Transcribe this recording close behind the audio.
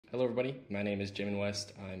Hello everybody, my name is Jamin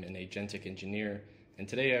West. I'm an agentic engineer, and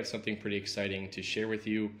today I have something pretty exciting to share with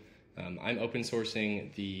you. I'm open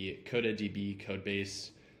sourcing the KotaDB codebase.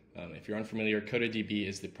 If you're unfamiliar, KotaDB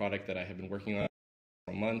is the product that I have been working on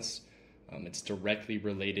for months. It's directly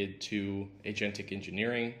related to agentic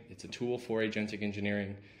engineering. It's a tool for agentic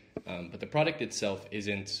engineering, but the product itself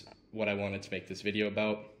isn't what I wanted to make this video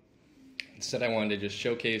about. Instead, I wanted to just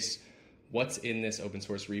showcase what's in this open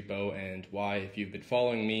source repo and why, if you've been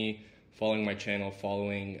following me, following my channel,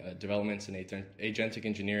 following developments in agentic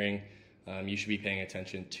engineering, you should be paying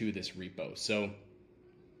attention to this repo. So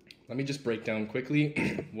let me just break down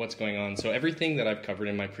quickly what's going on. So everything that I've covered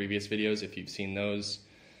in my previous videos, if you've seen those,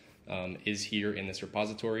 is here in this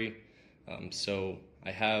repository. So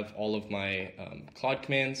I have all of my Claude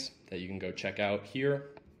commands that you can go check out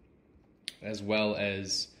here, as well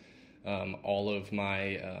as all of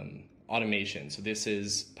my automation. So this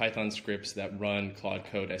is Python scripts that run Claude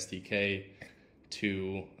Code SDK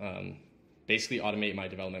to basically automate my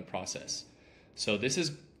development process. So this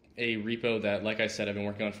is a repo that, like I said, I've been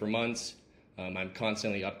working on for months. I'm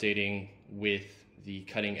constantly updating with the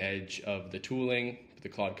cutting edge of the tooling, the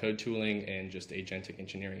Claude Code tooling, and just agentic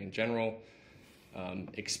engineering in general.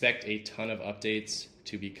 Expect a ton of updates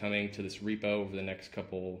to be coming to this repo over the next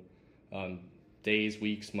couple days,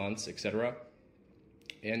 weeks, months, etc.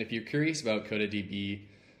 And if you're curious about KotaDB,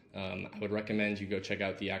 I would recommend you go check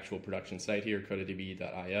out the actual production site here,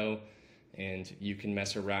 kotadb.io, and you can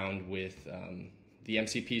mess around with the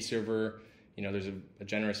MCP server. You know, there's a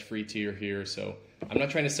generous free tier here, so I'm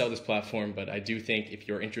not trying to sell this platform, but I do think if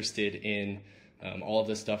you're interested in all of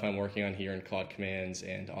the stuff I'm working on here in Claude commands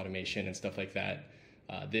and automation and stuff like that,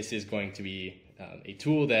 this is going to be a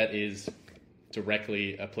tool that is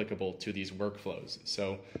directly applicable to these workflows.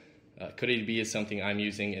 So KotaDB is something I'm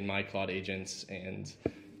using in my Claude agents, and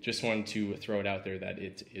just wanted to throw it out there that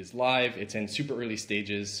it is live. It's in super early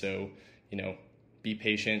stages, so be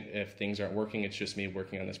patient if things aren't working. It's just me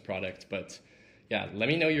working on this product. But yeah, let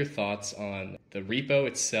me know your thoughts on the repo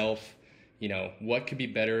itself. What could be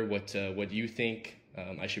better, what you think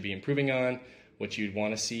I should be improving on, what you'd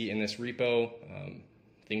want to see in this repo,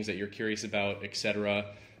 things that you're curious about, etc.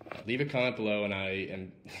 Leave a comment below, and I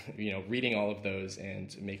am reading all of those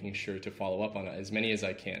and making sure to follow up on as many as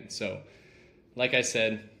I can. So like I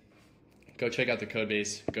said, go check out the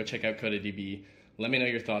codebase, go check out KotaDB. Let me know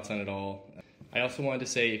your thoughts on it all. I also wanted to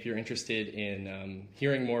say, if you're interested in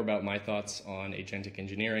hearing more about my thoughts on agentic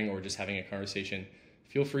engineering or just having a conversation,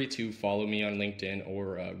 feel free to follow me on LinkedIn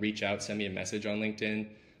or reach out, send me a message on LinkedIn.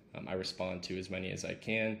 I respond to as many as I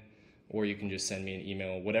can. Or you can just send me an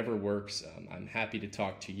email, whatever works. I'm happy to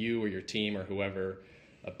talk to you or your team or whoever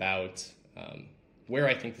about where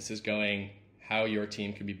I think this is going, how your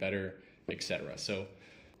team could be better, etc. So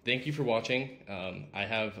thank you for watching. I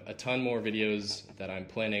have a ton more videos that I'm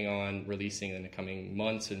planning on releasing in the coming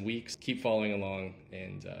months and weeks. Keep following along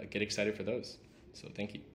and get excited for those. So thank you.